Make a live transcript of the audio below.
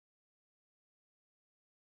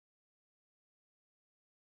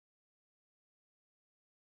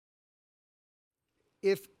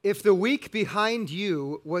If the week behind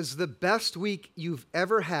you was the best week you've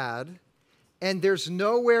ever had, and there's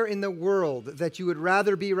nowhere in the world that you would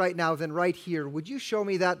rather be right now than right here, would you show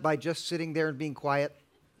me that by just sitting there and being quiet?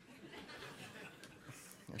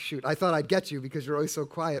 Shoot, I thought I'd get you because you're always so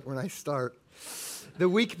quiet when I start. The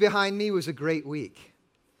week behind me was a great week.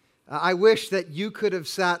 I wish that you could have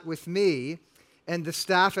sat with me and the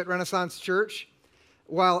staff at Renaissance Church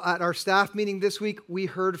while at our staff meeting this week, we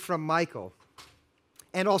heard from Michael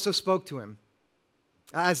and also spoke to him.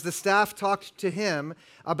 As the staff talked to him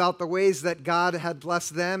about the ways that God had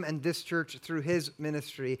blessed them and this church through his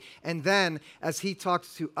ministry, and then as he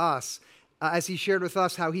talked to us, as he shared with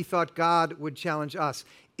us how he thought God would challenge us,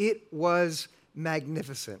 it was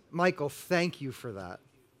magnificent. Michael, thank you for that.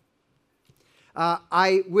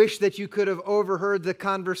 I wish that you could have overheard the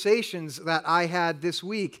conversations that I had this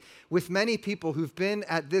week with many people who've been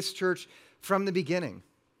at this church from the beginning.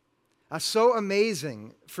 So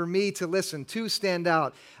amazing for me to listen. Two stand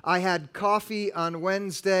out. I had coffee on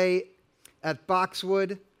Wednesday at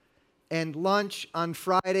Boxwood and lunch on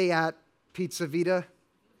Friday at Pizza Vita,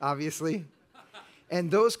 obviously. And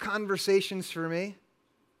those conversations for me,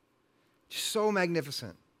 so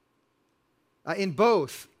magnificent. In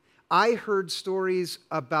both, I heard stories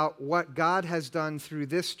about what God has done through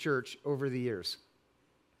this church over the years.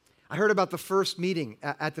 I heard about the first meeting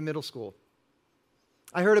at the middle school.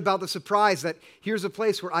 I heard about the surprise that here's a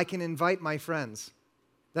place where I can invite my friends,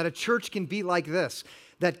 that a church can be like this,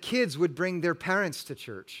 that kids would bring their parents to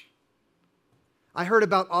church. I heard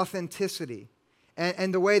about authenticity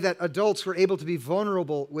and the way that adults were able to be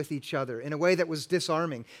vulnerable with each other in a way that was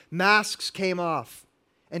disarming. Masks came off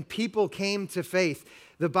and people came to faith.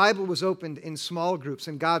 The Bible was opened in small groups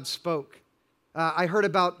and God spoke. I heard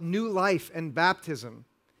about new life and baptism.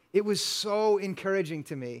 It was so encouraging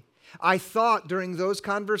to me. I thought during those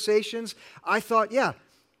conversations, yeah,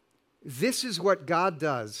 this is what God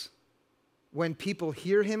does when people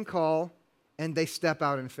hear him call and they step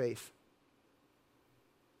out in faith.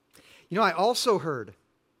 You know, I also heard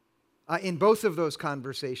in both of those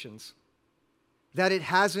conversations that it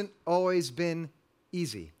hasn't always been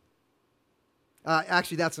easy.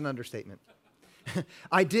 Actually, that's an understatement.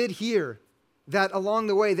 I did hear that along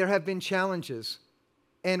the way there have been challenges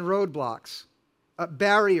and roadblocks,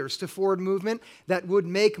 barriers to forward movement that would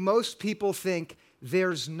make most people think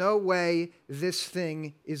there's no way this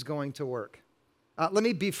thing is going to work. Let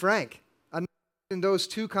me be frank. I'm not in those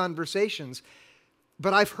two conversations,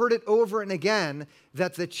 but I've heard it over and again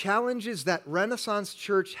that the challenges that Renaissance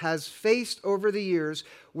Church has faced over the years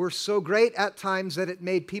were so great at times that it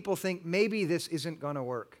made people think maybe this isn't going to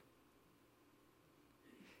work.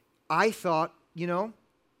 I thought,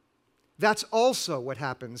 that's also what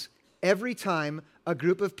happens every time a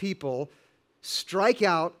group of people strike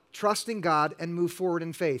out, trusting God, and move forward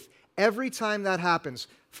in faith. Every time that happens,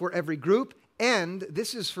 for every group, and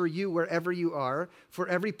this is for you wherever you are, for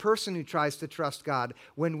every person who tries to trust God,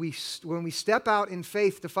 when we step out in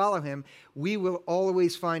faith to follow him, we will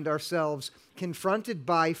always find ourselves confronted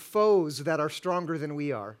by foes that are stronger than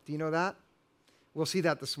we are. Do you know that? We'll see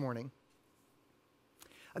that this morning.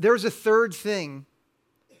 There's a third thing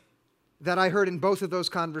that I heard in both of those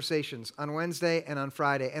conversations, on Wednesday and on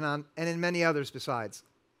Friday, and in many others besides.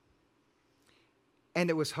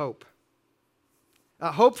 And it was hope.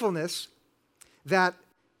 Hopefulness that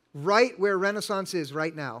right where Renaissance is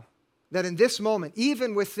right now, that in this moment,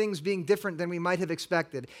 even with things being different than we might have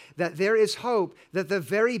expected, that there is hope that the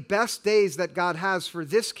very best days that God has for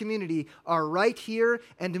this community are right here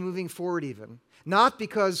and moving forward even. Not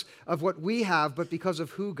because of what we have, but because of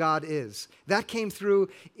who God is. That came through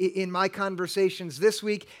in my conversations this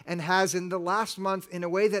week and has in the last month in a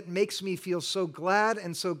way that makes me feel so glad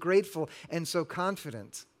and so grateful and so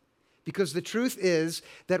confident. Because the truth is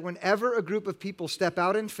that whenever a group of people step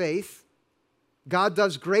out in faith, God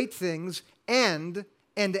does great things, and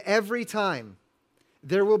every time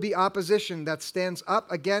there will be opposition that stands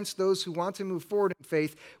up against those who want to move forward in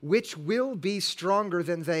faith, which will be stronger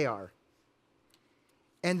than they are.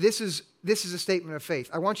 And this is a statement of faith.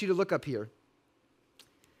 I want you to look up here.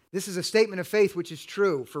 This is a statement of faith which is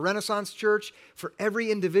true for Renaissance Church, for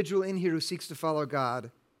every individual in here who seeks to follow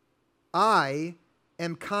God. I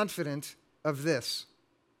am confident of this,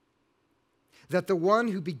 that the one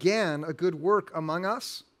who began a good work among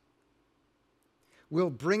us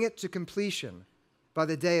will bring it to completion by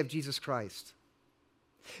the day of Jesus Christ.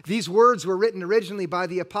 These words were written originally by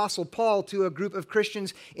the Apostle Paul to a group of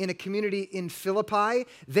Christians in a community in Philippi.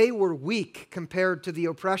 They were weak compared to the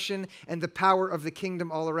oppression and the power of the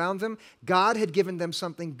kingdom all around them. God had given them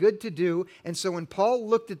something good to do, and so when Paul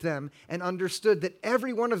looked at them and understood that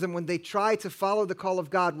every one of them, when they try to follow the call of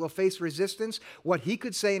God, will face resistance, what he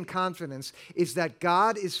could say in confidence is that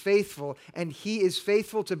God is faithful, and he is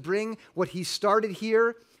faithful to bring what he started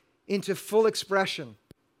here into full expression.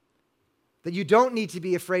 That you don't need to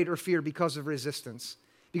be afraid or fear because of resistance.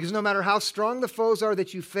 Because no matter how strong the foes are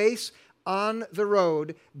that you face on the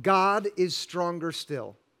road, God is stronger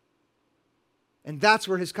still. And that's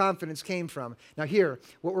where his confidence came from. Now here,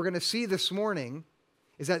 what we're going to see this morning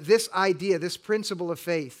is that this idea, this principle of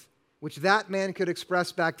faith, which that man could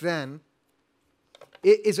express back then,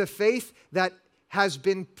 it is a faith that has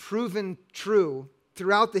been proven true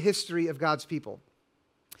throughout the history of God's people.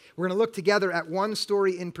 We're going to look together at one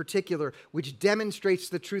story in particular, which demonstrates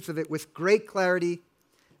the truth of it with great clarity.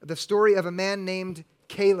 The story of a man named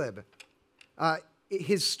Caleb.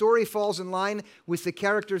 His story falls in line with the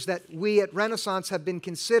characters that we at Renaissance have been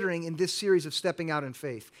considering in this series of Stepping Out in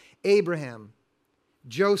Faith. Abraham,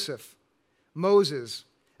 Joseph, Moses.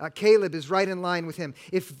 Caleb is right in line with him.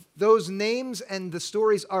 If those names and the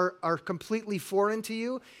stories are completely foreign to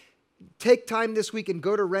you, take time this week and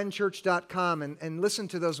go to renchurch.com and listen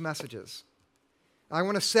to those messages. I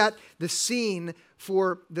want to set the scene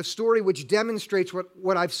for the story which demonstrates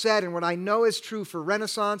what I've said and what I know is true for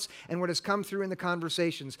Renaissance and what has come through in the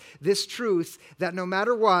conversations. This truth that no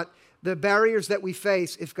matter what, the barriers that we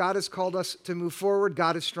face, if God has called us to move forward,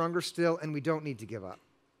 God is stronger still and we don't need to give up.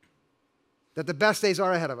 That the best days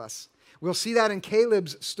are ahead of us. We'll see that in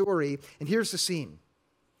Caleb's story, and here's the scene.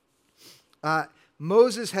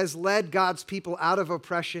 Moses has led God's people out of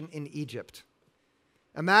oppression in Egypt.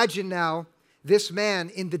 Imagine now this man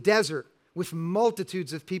in the desert with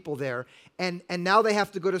multitudes of people there, and now they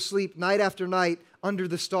have to go to sleep night after night under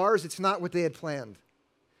the stars. It's not what they had planned.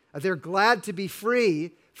 They're glad to be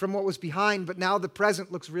free from what was behind, but now the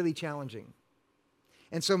present looks really challenging.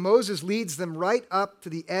 And so Moses leads them right up to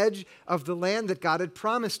the edge of the land that God had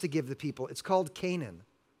promised to give the people. It's called Canaan.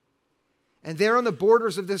 And there on the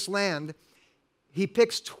borders of this land, he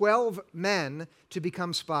picks 12 men to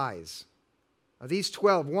become spies. These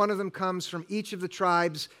 12, one of them comes from each of the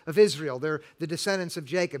tribes of Israel. They're the descendants of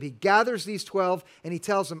Jacob. He gathers these 12 and he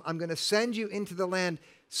tells them, I'm going to send you into the land,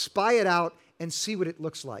 spy it out, and see what it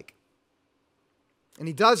looks like. And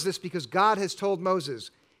he does this because God has told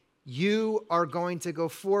Moses, you are going to go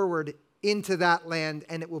forward into that land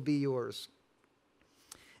and it will be yours.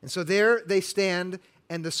 And so there they stand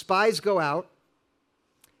and the spies go out.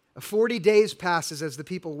 40 days passes as the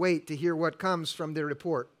people wait to hear what comes from their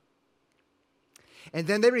report. And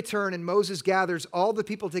then they return, and Moses gathers all the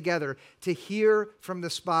people together to hear from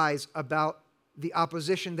the spies about the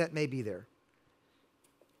opposition that may be there.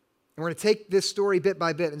 And we're going to take this story bit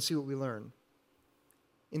by bit and see what we learn.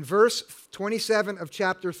 In verse 27 of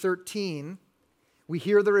chapter 13, we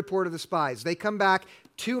hear the report of the spies. They come back.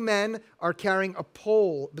 2 men are carrying a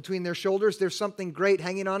pole between their shoulders. There's something great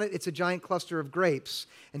hanging on it. It's a giant cluster of grapes.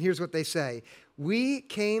 And here's what they say. We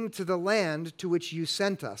came to the land to which you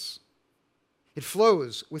sent us. It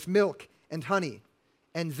flows with milk and honey,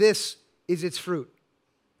 and this is its fruit.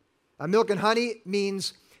 Milk and honey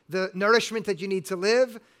means the nourishment that you need to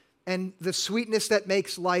live and the sweetness that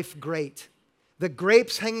makes life great. The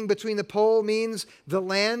grapes hanging between the pole means the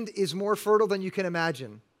land is more fertile than you can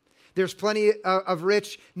imagine. There's plenty of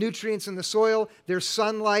rich nutrients in the soil. There's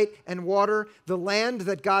sunlight and water. The land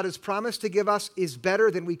that God has promised to give us is better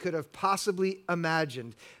than we could have possibly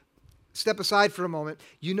imagined. Step aside for a moment.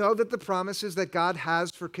 You know that the promises that God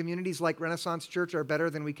has for communities like Renaissance Church are better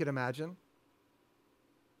than we could imagine?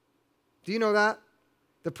 Do you know that?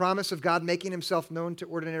 The promise of God making himself known to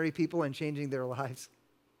ordinary people and changing their lives.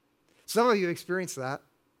 Some of you experienced that.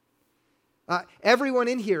 Everyone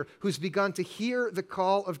in here who's begun to hear the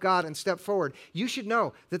call of God and step forward, you should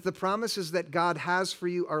know that the promises that God has for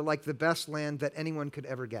you are like the best land that anyone could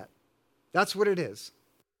ever get. That's what it is.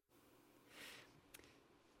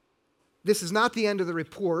 This is not the end of the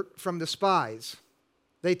report from the spies.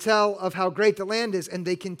 They tell of how great the land is, and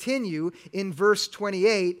they continue in verse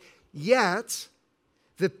 28, yet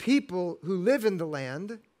the people who live in the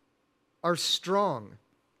land are strong,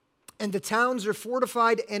 and the towns are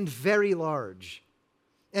fortified and very large.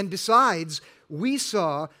 And besides, we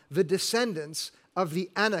saw the descendants of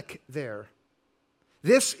the Anak there.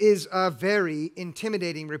 This is a very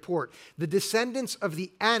intimidating report. The descendants of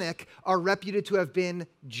the Anak are reputed to have been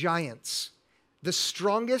giants, the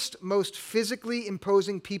strongest, most physically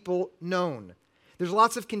imposing people known. There's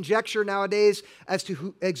lots of conjecture nowadays as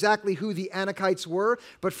to exactly who the Anakites were,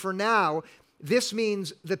 but for now, this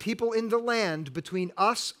means the people in the land between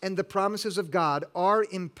us and the promises of God are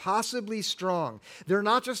impossibly strong. They're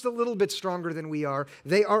not just a little bit stronger than we are.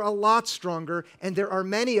 They are a lot stronger, and there are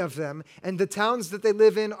many of them, and the towns that they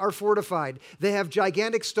live in are fortified. They have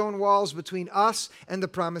gigantic stone walls between us and the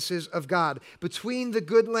promises of God. Between the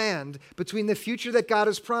good land, between the future that God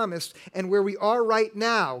has promised, and where we are right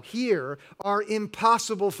now, here, are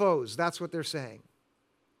impossible foes. That's what they're saying.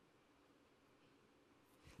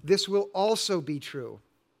 This will also be true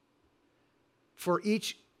for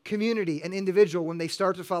each community and individual when they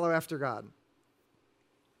start to follow after God.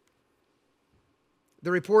 The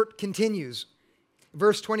report continues.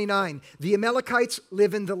 Verse 29, the Amalekites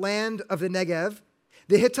live in the land of the Negev.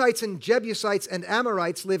 The Hittites and Jebusites and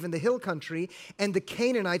Amorites live in the hill country, and the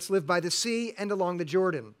Canaanites live by the sea and along the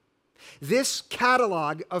Jordan. This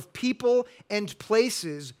catalog of people and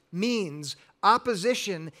places means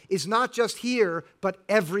opposition is not just here, but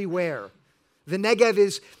everywhere. The Negev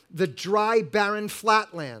is the dry, barren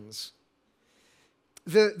flatlands.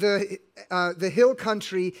 The hill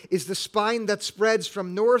country is the spine that spreads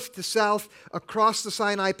from north to south across the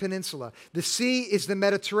Sinai Peninsula. The sea is the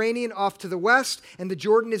Mediterranean off to the west, and the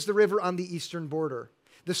Jordan is the river on the eastern border.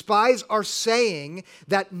 The spies are saying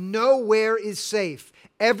that nowhere is safe.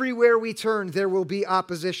 Everywhere we turn, there will be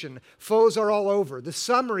opposition. Foes are all over. The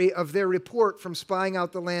summary of their report from spying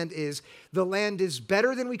out the land is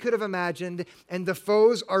better than we could have imagined, and the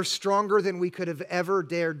foes are stronger than we could have ever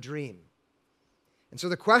dared dream. And so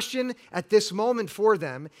the question at this moment for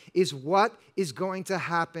them is, what is going to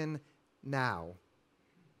happen now?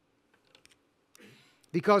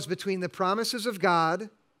 Because between the promises of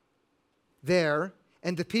God there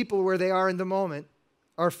and the people where they are in the moment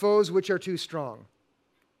are foes which are too strong.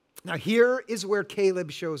 Now, here is where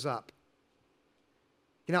Caleb shows up.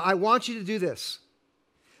 I want you to do this.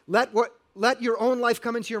 Let your own life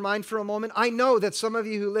come into your mind for a moment. I know that some of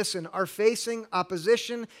you who listen are facing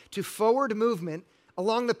opposition to forward movement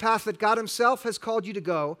along the path that God himself has called you to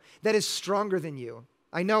go that is stronger than you.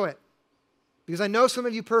 I know it. Because I know some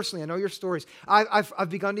of you personally. I know your stories. I've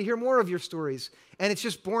begun to hear more of your stories. And it's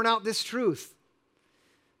just borne out this truth.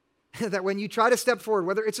 That when you try to step forward,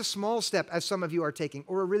 whether it's a small step, as some of you are taking,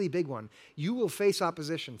 or a really big one, you will face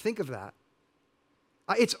opposition. Think of that.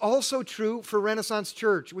 It's also true for Renaissance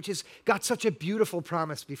Church, which has got such a beautiful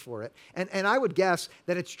promise before it. And I would guess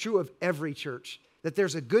that it's true of every church, that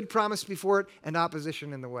there's a good promise before it and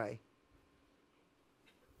opposition in the way.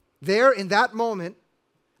 There, in that moment,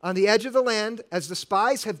 on the edge of the land, as the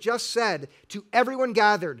spies have just said to everyone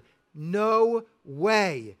gathered, no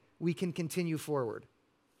way we can continue forward.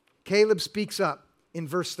 Caleb speaks up in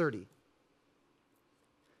verse 30.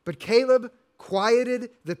 But Caleb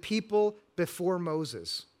quieted the people before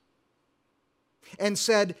Moses and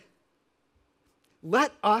said,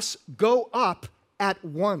 let us go up at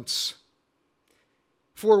once,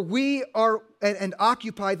 and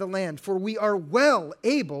occupy the land, for we are well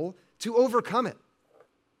able to overcome it.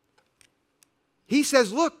 He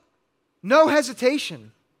says, look, no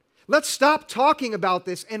hesitation. Let's stop talking about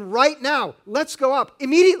this, and right now, let's go up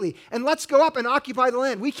immediately, and let's go up and occupy the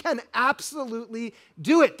land. We can absolutely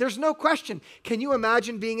do it. There's no question. Can you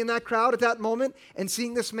imagine being in that crowd at that moment and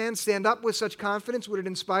seeing this man stand up with such confidence? Would it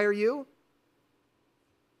inspire you?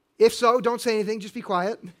 If so, don't say anything, just be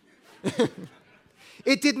quiet.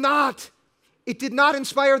 It did not. It did not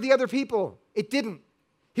inspire the other people. It didn't.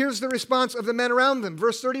 Here's the response of the men around them.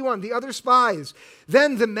 Verse 31, the other spies.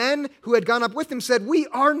 Then the men who had gone up with him said, we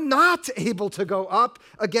are not able to go up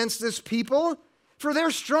against this people, for they're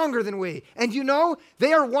stronger than we. And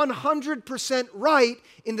they are 100% right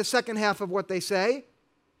in the second half of what they say.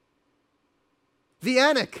 The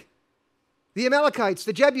Anak, the Amalekites,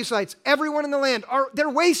 the Jebusites, everyone in the land, they're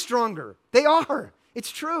way stronger. They are.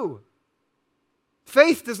 It's true.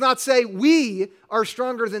 Faith does not say we are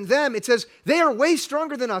stronger than them. It says they are way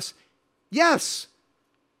stronger than us. Yes.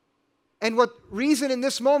 And what reason in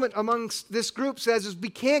this moment amongst this group says is we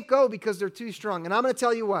can't go because they're too strong. And I'm going to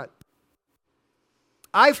tell you what.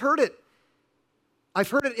 I've heard it. I've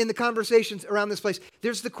heard it in the conversations around this place.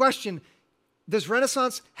 There's the question, does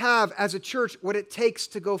Renaissance have as a church what it takes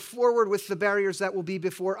to go forward with the barriers that will be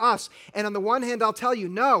before us? And on the one hand, I'll tell you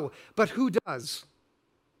no, but who does?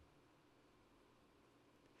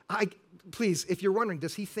 Please, if you're wondering,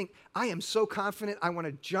 does he think, I am so confident I want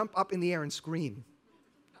to jump up in the air and scream?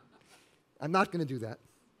 I'm not going to do that.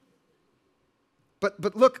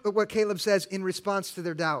 But look at what Caleb says in response to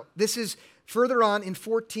their doubt. This is further on in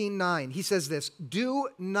 14:9. He says this, do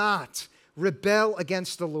not rebel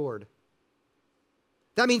against the Lord.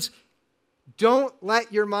 That means Don't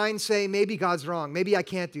let your mind say, maybe God's wrong. Maybe I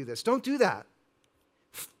can't do this. Don't do that.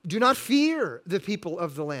 Do not fear the people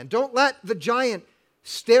of the land. Don't let the giant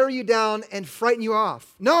stare you down and frighten you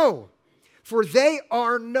off. No, for they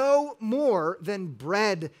are no more than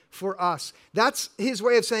bread for us. That's his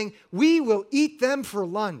way of saying, we will eat them for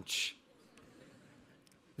lunch.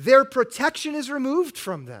 Their protection is removed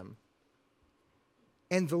from them,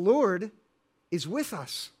 and the Lord is with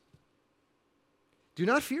us. Do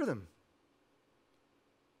not fear them.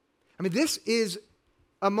 I mean, this is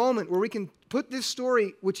a moment where we can put this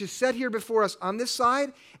story, which is set here before us, on this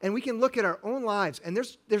side, and we can look at our own lives. And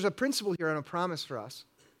there's a principle here and a promise for us,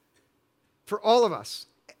 for all of us,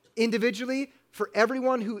 individually, for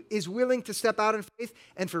everyone who is willing to step out in faith,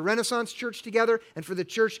 and for Renaissance Church together, and for the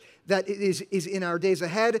church that is in our days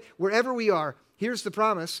ahead, wherever we are. Here's the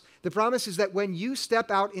promise. The promise is that when you step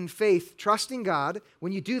out in faith, trusting God,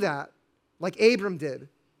 when you do that, like Abram did,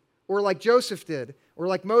 or like Joseph did, or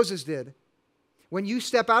like Moses did, when you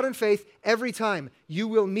step out in faith, every time you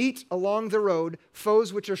will meet along the road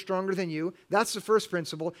foes which are stronger than you. That's the first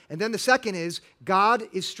principle. And then the second is, God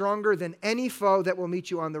is stronger than any foe that will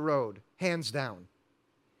meet you on the road, hands down.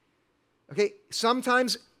 Okay,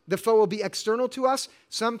 sometimes the foe will be external to us.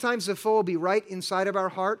 Sometimes the foe will be right inside of our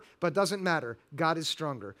heart, but doesn't matter. God is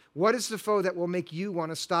stronger. What is the foe that will make you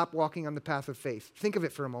want to stop walking on the path of faith? Think of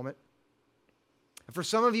it for a moment. For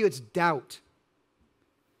some of you, it's doubt.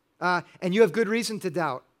 And you have good reason to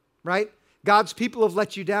doubt, right? God's people have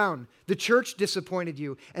let you down. The church disappointed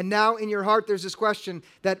you. And now in your heart, there's this question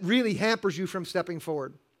that really hampers you from stepping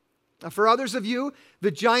forward. For others of you,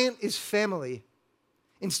 the giant is family.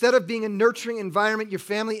 Instead of being a nurturing environment, your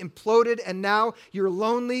family imploded, and now you're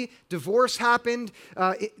lonely. Divorce happened.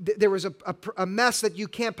 There was a mess that you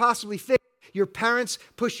can't possibly fix. Your parents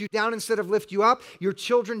push you down instead of lift you up. Your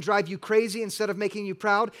children drive you crazy instead of making you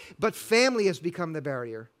proud. But family has become the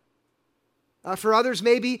barrier. For others,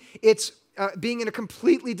 maybe it's being in a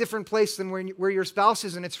completely different place than where your spouse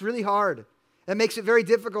is, and it's really hard. That makes it very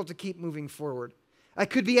difficult to keep moving forward.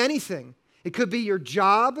 It could be anything. It could be your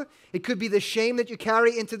job. It could be the shame that you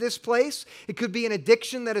carry into this place. It could be an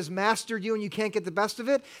addiction that has mastered you and you can't get the best of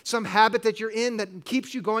it. Some habit that you're in that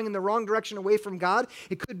keeps you going in the wrong direction away from God.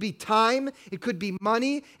 It could be time. It could be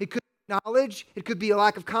money. It could be knowledge. It could be a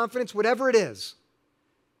lack of confidence, whatever it is.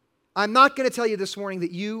 I'm not going to tell you this morning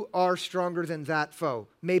that you are stronger than that foe.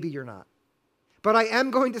 Maybe you're not. But I am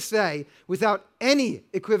going to say, without any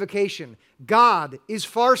equivocation, God is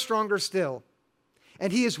far stronger still,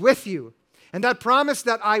 and He is with you. And that promise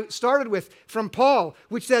that I started with from Paul,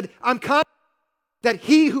 which said, I'm confident that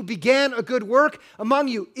He who began a good work among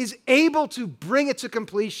you is able to bring it to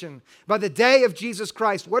completion by the day of Jesus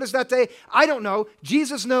Christ. What is that day? I don't know.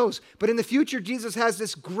 Jesus knows. But in the future, Jesus has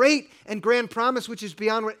this great and grand promise, which is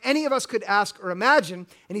beyond what any of us could ask or imagine,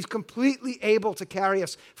 and He's completely able to carry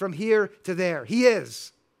us from here to there. He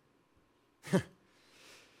is. I'm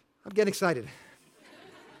getting excited.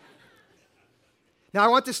 Now, I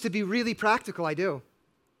want this to be really practical. I do.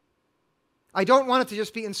 I don't want it to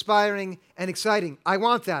just be inspiring and exciting. I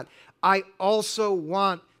want that. I also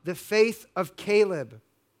want the faith of Caleb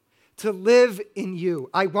to live in you.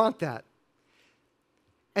 I want that.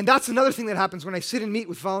 And that's another thing that happens when I sit and meet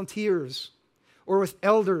with volunteers or with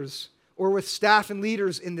elders or with staff and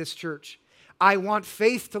leaders in this church. I want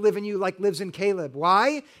faith to live in you like lives in Caleb.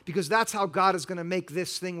 Why? Because that's how God is going to make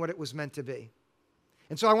this thing what it was meant to be.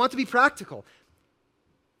 And so I want to be practical.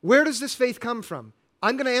 Where does this faith come from?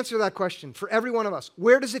 I'm going to answer that question for every one of us.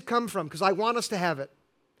 Where does it come from? Because I want us to have it.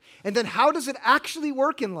 And then how does it actually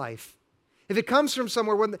work in life? If it comes from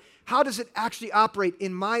somewhere, how does it actually operate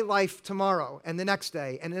in my life tomorrow and the next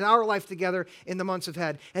day and in our life together in the months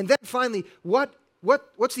ahead? And then finally,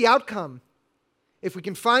 what's the outcome? If we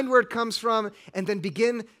can find where it comes from and then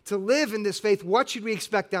begin to live in this faith, what should we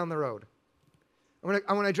expect down the road?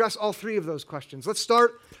 I want to address all three of those questions. Let's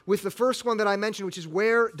start with the first one that I mentioned, which is,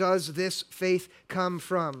 where does this faith come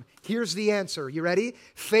from? Here's the answer. You ready?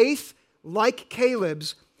 Faith, like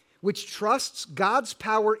Caleb's, which trusts God's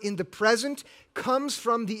power in the present, comes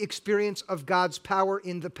from the experience of God's power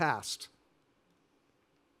in the past.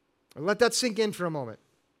 Let that sink in for a moment.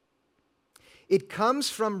 It comes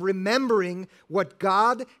from remembering what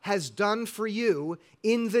God has done for you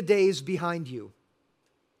in the days behind you.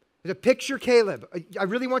 To picture Caleb, I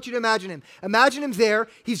really want you to imagine him. Imagine him there.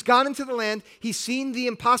 He's gone into the land. He's seen the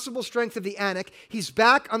impossible strength of the Anak. He's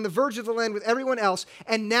back on the verge of the land with everyone else.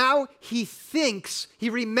 And now he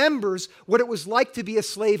remembers what it was like to be a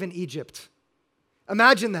slave in Egypt.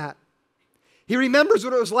 Imagine that. He remembers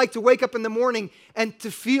what it was like to wake up in the morning and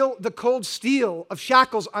to feel the cold steel of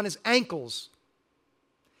shackles on his ankles.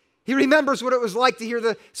 He remembers what it was like to hear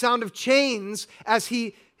the sound of chains as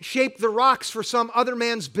he shaped the rocks for some other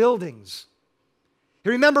man's buildings. He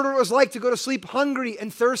remembered what it was like to go to sleep hungry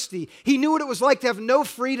and thirsty. He knew what it was like to have no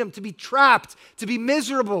freedom, to be trapped, to be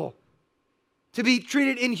miserable, to be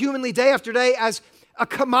treated inhumanly day after day as a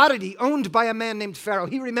commodity owned by a man named Pharaoh.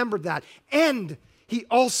 He remembered that. And he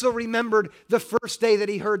also remembered the first day that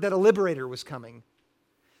he heard that a liberator was coming,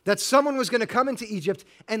 that someone was going to come into Egypt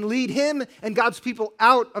and lead him and God's people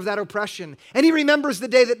out of that oppression. And he remembers the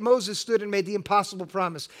day that Moses stood and made the impossible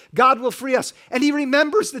promise, God will free us. And he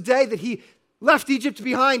remembers the day that he left Egypt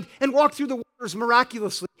behind and walked through the waters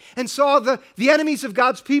miraculously and saw the enemies of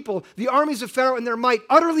God's people, the armies of Pharaoh and their might,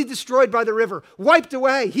 utterly destroyed by the river, wiped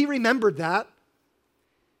away. He remembered that.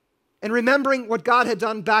 And remembering what God had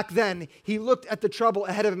done back then, he looked at the trouble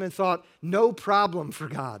ahead of him and thought, no problem for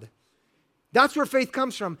God. That's where faith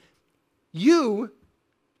comes from. You,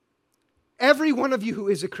 every one of you who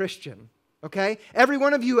is a Christian, okay? Every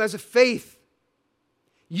one of you has a faith.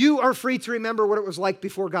 You are free to remember what it was like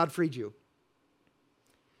before God freed you.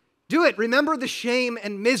 Do it. Remember the shame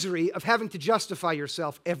and misery of having to justify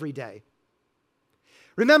yourself every day.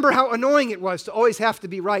 Remember how annoying it was to always have to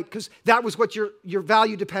be right because that was what your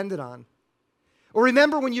value depended on. Or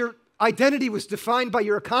remember when your identity was defined by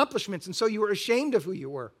your accomplishments and so you were ashamed of who you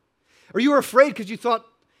were. Or you were afraid because you thought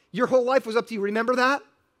your whole life was up to you. Remember that?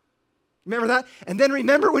 Remember that? And then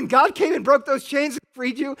remember when God came and broke those chains and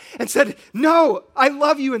freed you and said, no, I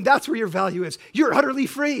love you, and that's where your value is. You're utterly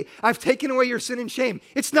free. I've taken away your sin and shame.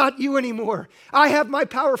 It's not you anymore. I have my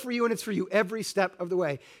power for you, and it's for you every step of the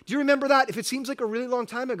way. Do you remember that? If it seems like a really long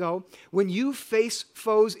time ago, when you face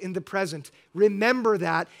foes in the present, remember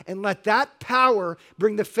that and let that power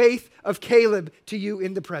bring the faith of Caleb to you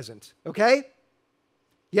in the present. Okay?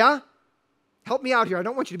 Yeah? Help me out here. I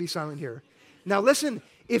don't want you to be silent here. Now listen,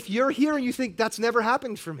 if you're here and you think that's never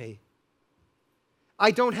happened for me,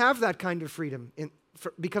 I don't have that kind of freedom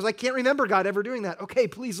because I can't remember God ever doing that. Okay,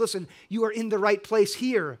 please listen. You are in the right place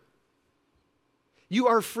here. You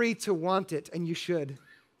are free to want it, and you should.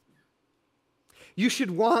 You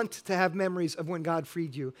should want to have memories of when God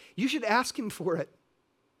freed you. You should ask Him for it.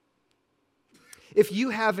 If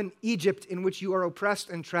you have an Egypt in which you are oppressed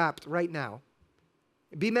and trapped right now,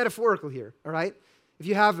 be metaphorical here, all right? If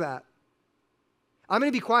you have that, I'm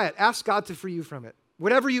going to be quiet. Ask God to free you from it.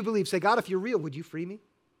 Whatever you believe, say, God, if you're real, would you free me?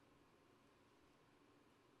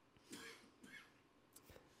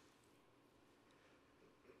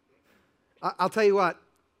 I'll tell you what,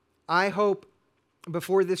 I hope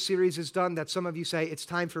before this series is done that some of you say, it's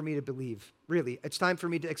time for me to believe. Really, it's time for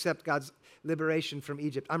me to accept God's liberation from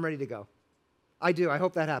Egypt. I'm ready to go. I do. I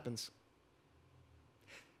hope that happens.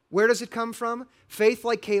 Where does it come from? Faith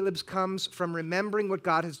like Caleb's comes from remembering what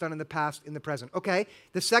God has done in the past, in the present. Okay,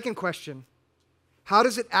 the second question, how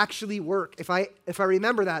does it actually work? If I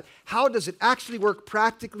remember that, how does it actually work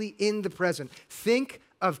practically in the present? Think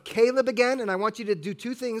of Caleb again, and I want you to do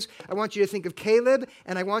two things. I want you to think of Caleb,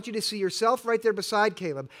 and I want you to see yourself right there beside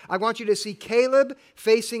Caleb. I want you to see Caleb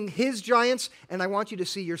facing his giants, and I want you to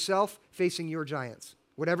see yourself facing your giants,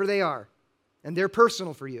 whatever they are, and they're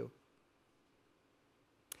personal for you.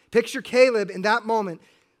 Picture Caleb in that moment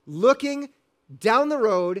looking down the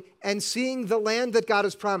road and seeing the land that God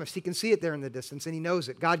has promised. He can see it there in the distance, and he knows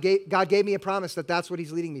it. God gave me a promise that that's what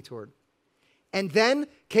he's leading me toward. And then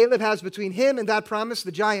Caleb has between him and that promise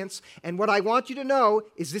the giants. And what I want you to know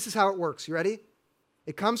is this is how it works. You ready?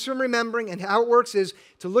 It comes from remembering, and how it works is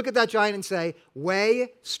to look at that giant and say,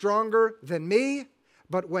 way stronger than me,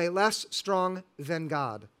 but way less strong than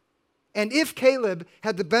God. And if Caleb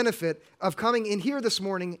had the benefit of coming in here this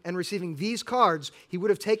morning and receiving these cards, he would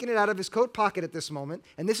have taken it out of his coat pocket at this moment.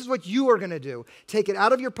 And this is what you are going to do. Take it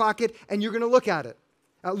out of your pocket and you're going to look at it.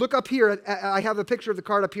 Look up here. I have a picture of the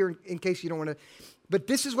card up here in case you don't want to. But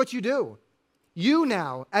this is what you do. You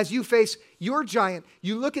now, as you face your giant,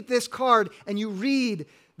 you look at this card and you read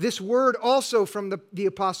this word also from the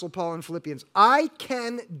Apostle Paul in Philippians. I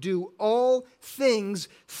can do all things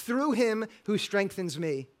through him who strengthens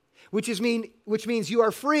me. Which means you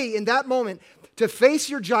are free in that moment to face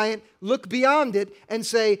your giant, look beyond it, and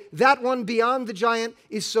say, that one beyond the giant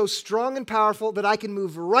is so strong and powerful that I can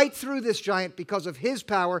move right through this giant because of his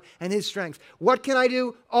power and his strength. What can I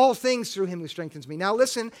do? All things through him who strengthens me. Now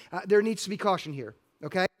listen, there needs to be caution here,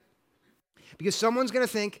 okay? Because someone's going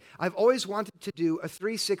to think, I've always wanted to do a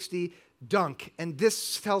 360 dunk, and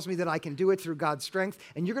this tells me that I can do it through God's strength,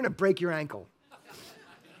 and you're going to break your ankle.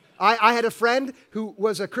 I had a friend who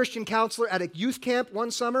was a Christian counselor at a youth camp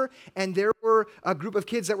one summer, and there were a group of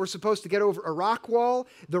kids that were supposed to get over a rock wall.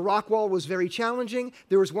 The rock wall was very challenging.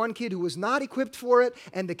 There was one kid who was not equipped for it,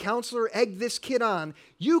 and the counselor egged this kid on.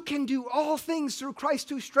 You can do all things through Christ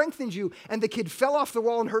who strengthens you. And the kid fell off the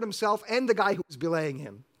wall and hurt himself and the guy who was belaying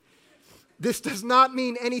him. This does not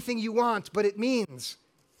mean anything you want, but it means,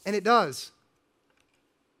 and it does,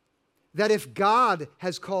 that if God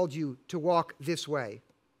has called you to walk this way,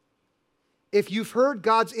 if you've heard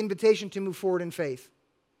God's invitation to move forward in faith,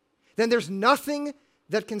 then there's nothing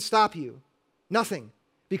that can stop you. Nothing.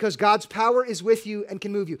 Because God's power is with you and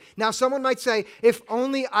can move you. Now, someone might say, if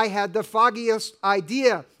only I had the foggiest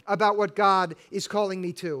idea about what God is calling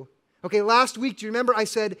me to. Okay, last week, do you remember I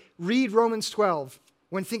said, read Romans 12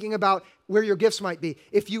 when thinking about where your gifts might be.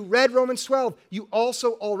 If you read Romans 12, you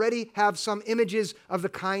also already have some images of the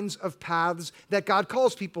kinds of paths that God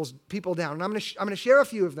calls people down. And I'm going to share a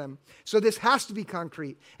few of them. So this has to be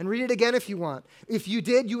concrete. And read it again if you want. If you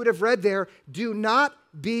did, you would have read there, do not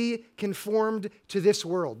be conformed to this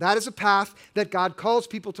world. That is a path that God calls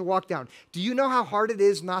people to walk down. Do you know how hard it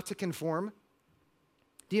is not to conform?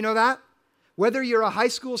 Do you know that? Whether you're a high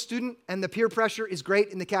school student and the peer pressure is great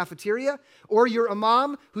in the cafeteria, or you're a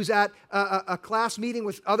mom who's at a class meeting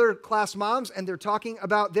with other class moms and they're talking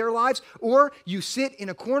about their lives, or you sit in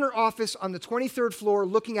a corner office on the 23rd floor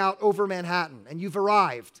looking out over Manhattan and you've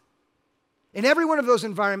arrived. In every one of those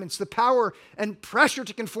environments, the power and pressure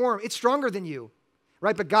to conform, it's stronger than you,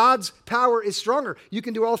 right? But God's power is stronger. You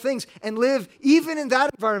can do all things and live even in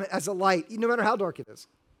that environment as a light, no matter how dark it is.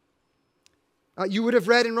 You would have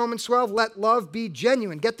read in Romans 12, let love be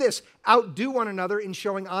genuine. Get this, outdo one another in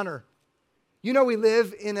showing honor. You know we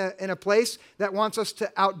live in a place that wants us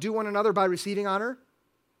to outdo one another by receiving honor,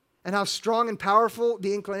 and how strong and powerful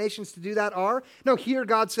the inclinations to do that are. No, here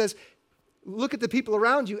God says, look at the people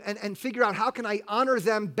around you and figure out how can I honor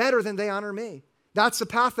them better than they honor me. That's the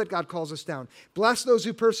path that God calls us down. Bless those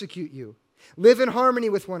who persecute you. Live in harmony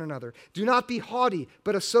with one another. Do not be haughty,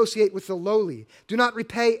 but associate with the lowly. Do not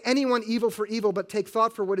repay anyone evil for evil, but take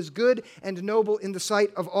thought for what is good and noble in the sight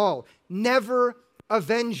of all. Never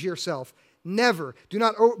avenge yourself. Never. Do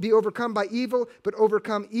not be overcome by evil, but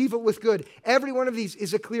overcome evil with good. Every one of these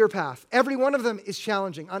is a clear path. Every one of them is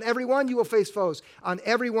challenging. On every one you will face foes. On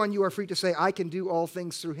every one you are free to say, I can do all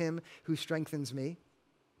things through him who strengthens me.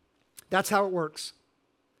 That's how it works.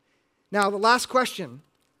 Now, the last question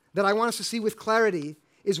that I want us to see with clarity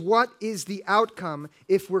is what is the outcome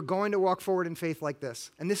if we're going to walk forward in faith like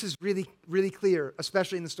this? And this is really, really clear,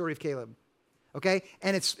 especially in the story of Caleb. Okay?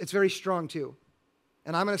 And it's very strong too.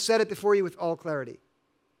 And I'm going to set it before you with all clarity.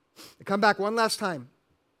 I come back one last time.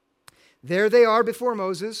 There they are before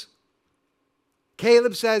Moses.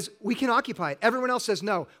 Caleb says, we can occupy it. Everyone else says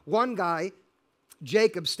no. One guy,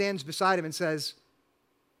 Jacob, stands beside him and says,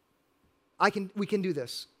 we can do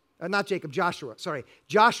this. Not Jacob, Joshua, sorry.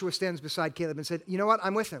 Joshua stands beside Caleb and said, you know what,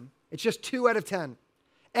 I'm with him. It's just 2 out of 10.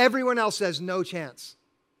 Everyone else says no chance.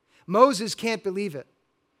 Moses can't believe it.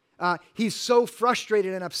 He's so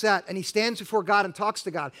frustrated and upset, and he stands before God and talks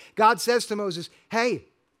to God. God says to Moses, hey,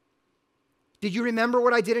 did you remember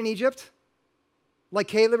what I did in Egypt? Like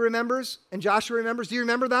Caleb remembers and Joshua remembers. Do you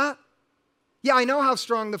remember that? Yeah, I know how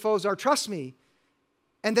strong the foes are. Trust me.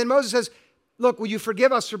 And then Moses says, look, will you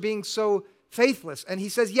forgive us for being so faithless? And he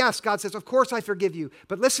says, yes. God says, of course I forgive you.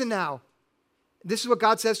 But listen now. This is what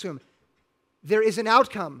God says to him. There is an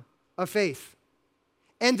outcome of faith.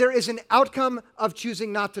 And there is an outcome of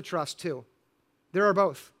choosing not to trust too. There are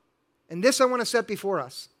both. And this I want to set before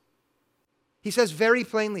us. He says very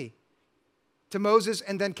plainly to Moses,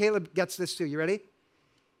 and then Caleb gets this too. You ready?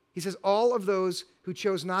 He says, all of those who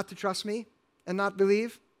chose not to trust me and not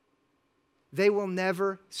believe, they will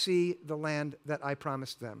never see the land that I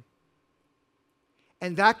promised them.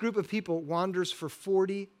 And that group of people wanders for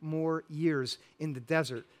 40 more years in the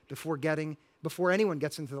desert before anyone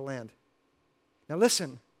gets into the land. Now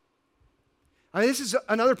listen, this is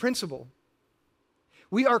another principle.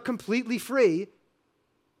 We are completely free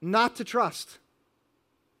not to trust.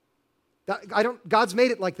 God's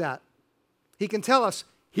made it like that. He can tell us,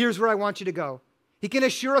 here's where I want you to go. He can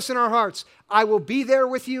assure us in our hearts, I will be there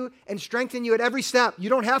with you and strengthen you at every step. You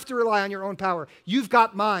don't have to rely on your own power. You've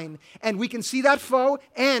got mine. And we can see that foe,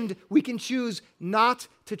 and we can choose not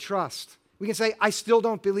to trust. We can say, I still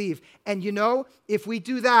don't believe. And you know, if we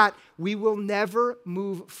do that, we will never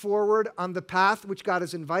move forward on the path which God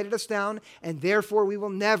has invited us down, and therefore we will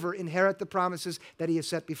never inherit the promises that he has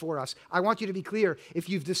set before us. I want you to be clear. If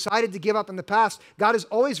you've decided to give up in the past, God is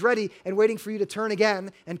always ready and waiting for you to turn again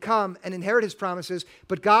and come and inherit his promises.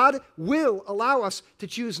 But God will allow us to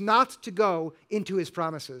choose not to go into his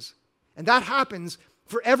promises. And that happens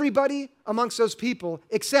for everybody amongst those people,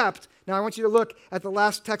 except, now I want you to look at the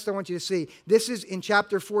last text I want you to see. This is in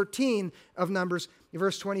chapter 14 of Numbers,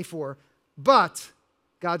 verse 24. But,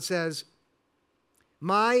 God says,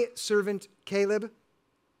 my servant Caleb,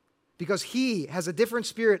 because he has a different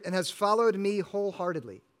spirit and has followed me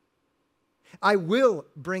wholeheartedly, I will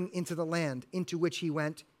bring into the land into which he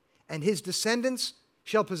went, and his descendants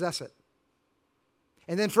shall possess it.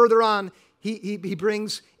 And then further on, he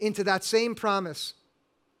brings into that same promise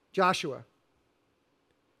Joshua.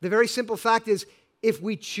 The very simple fact is, if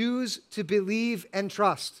we choose to believe and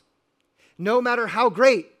trust, no matter how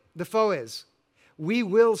great the foe is, we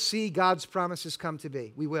will see God's promises come to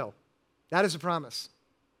be. We will. That is a promise.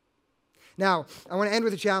 Now, I want to end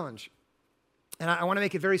with a challenge, and I want to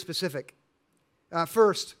make it very specific.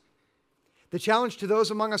 First, the challenge to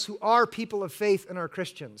those among us who are people of faith and are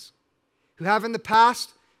Christians, who have in the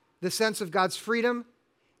past the sense of God's freedom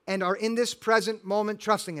and are in this present moment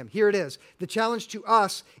trusting him. Here it is. The challenge to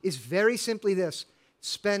us is very simply this.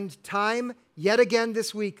 Spend time yet again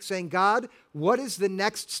this week saying, God, what is the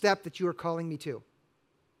next step that you are calling me to?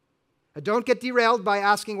 Don't get derailed by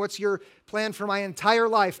asking, what's your plan for my entire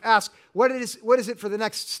life? Ask, what is it for the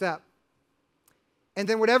next step? And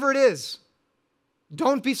then whatever it is,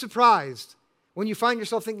 don't be surprised when you find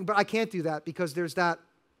yourself thinking, but I can't do that because there's that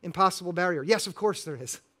impossible barrier. Yes, of course there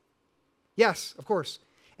is. Yes, of course.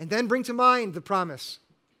 And then bring to mind the promise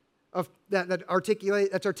of that's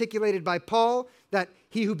articulated by Paul, that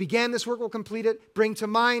he who began this work will complete it. Bring to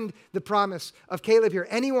mind the promise of Caleb here.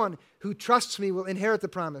 Anyone who trusts me will inherit the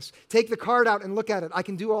promise. Take the card out and look at it. I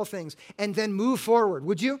can do all things. And then move forward.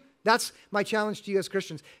 Would you? That's my challenge to you as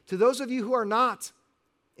Christians. To those of you who are not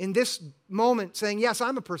in this moment saying, yes,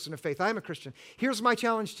 I'm a person of faith, I'm a Christian. Here's my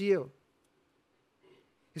challenge to you.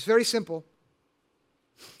 It's very simple.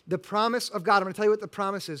 The promise of God, I'm going to tell you what the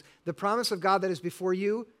promise is. The promise of God that is before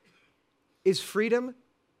you is freedom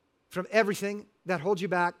from everything that holds you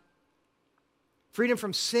back, freedom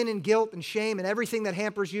from sin and guilt and shame and everything that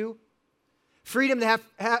hampers you, freedom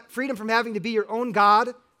from having to be your own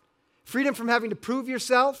God, freedom from having to prove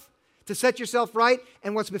yourself, to set yourself right,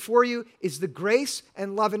 and what's before you is the grace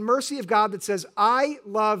and love and mercy of God that says, I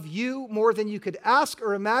love you more than you could ask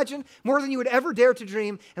or imagine, more than you would ever dare to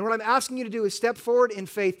dream, and what I'm asking you to do is step forward in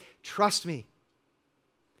faith. Trust me.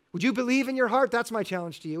 Would you believe in your heart? That's my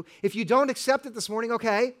challenge to you. If you don't accept it this morning,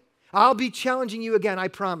 okay, I'll be challenging you again, I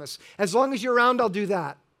promise. As long as you're around, I'll do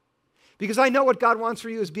that. Because I know what God wants for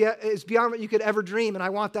you is beyond what you could ever dream, and I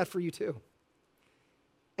want that for you too.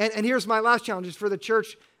 And here's my last challenge, is for the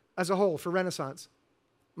church as a whole, for Renaissance.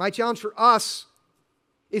 My challenge for us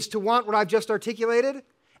is to want what I've just articulated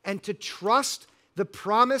and to trust the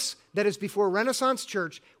promise that is before Renaissance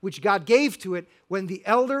Church, which God gave to it when the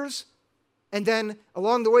elders and then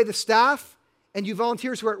along the way the staff and you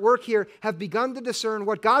volunteers who are at work here have begun to discern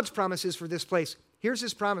what God's promise is for this place. Here's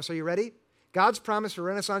his promise. Are you ready? God's promise for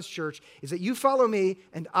Renaissance Church is that you follow me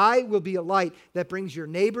and I will be a light that brings your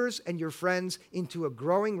neighbors and your friends into a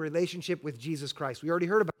growing relationship with Jesus Christ. We already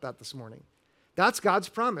heard about that this morning. That's God's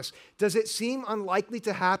promise. Does it seem unlikely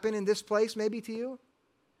to happen in this place, maybe to you?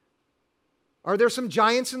 Are there some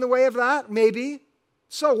giants in the way of that? Maybe.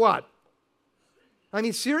 So what? I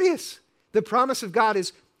mean, serious. The promise of God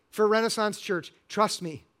is for Renaissance Church, trust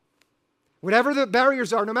me. Whatever the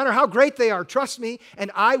barriers are, no matter how great they are, trust me, and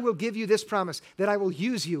I will give you this promise that I will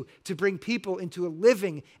use you to bring people into a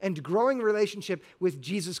living and growing relationship with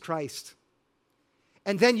Jesus Christ.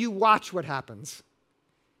 And then you watch what happens.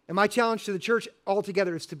 And my challenge to the church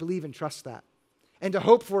altogether is to believe and trust that and to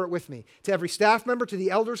hope for it with me. To every staff member, to the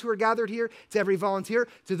elders who are gathered here, to every volunteer,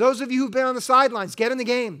 to those of you who've been on the sidelines, get in the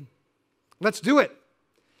game. Let's do it.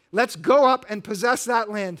 Let's go up and possess that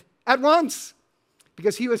land at once.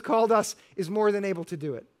 Because he who has called us is more than able to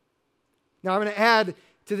do it. Now I'm going to add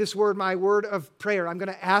to this word my word of prayer. I'm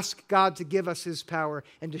going to ask God to give us his power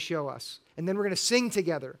and to show us. And then we're going to sing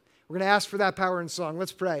together. We're going to ask for that power in song.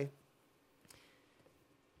 Let's pray.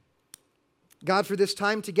 God, for this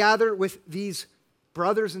time to gather with these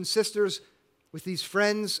brothers and sisters, with these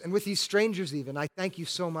friends, and with these strangers even, I thank you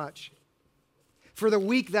so much. For the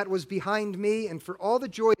week that was behind me and for all the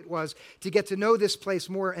joy it was to get to know this place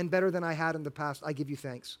more and better than I had in the past, I give you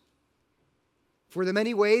thanks. for the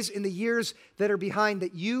many ways in the years that are behind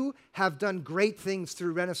that you have done great things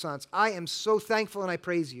through Renaissance. I am so thankful and I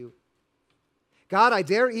praise you. God, I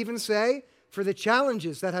dare even say, for the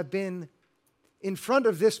challenges that have been in front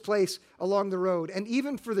of this place along the road, and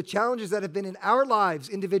even for the challenges that have been in our lives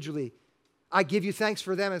individually, I give you thanks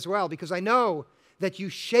for them as well, because I know that you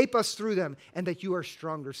shape us through them and that you are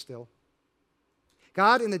stronger still.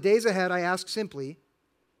 God, in the days ahead, I ask simply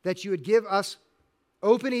that you would give us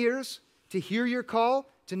open ears to hear your call,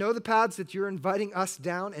 to know the paths that you're inviting us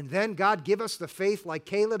down, and then, God, give us the faith like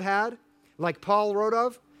Caleb had, like Paul wrote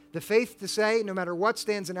of, the faith to say, no matter what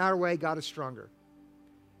stands in our way, God is stronger.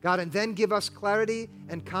 God, and then give us clarity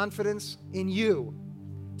and confidence in you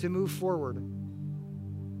to move forward.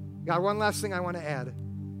 God, one last thing I want to add.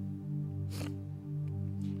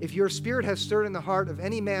 If your Spirit has stirred in the heart of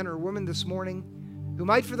any man or woman this morning who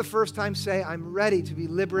might for the first time say, I'm ready to be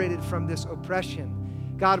liberated from this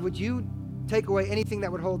oppression, God, would you take away anything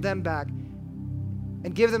that would hold them back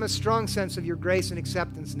and give them a strong sense of your grace and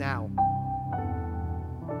acceptance now?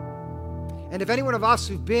 And if any one of us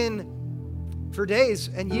who've been for days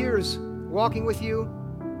and years walking with you,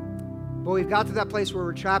 but we've got to that place where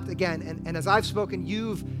we're trapped again, and as I've spoken,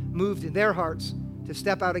 you've moved in their hearts to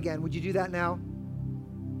step out again. Would you do that now?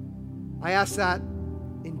 I ask that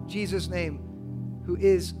in Jesus' name, who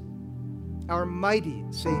is our mighty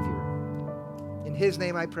Savior. In his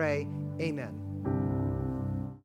name I pray, amen.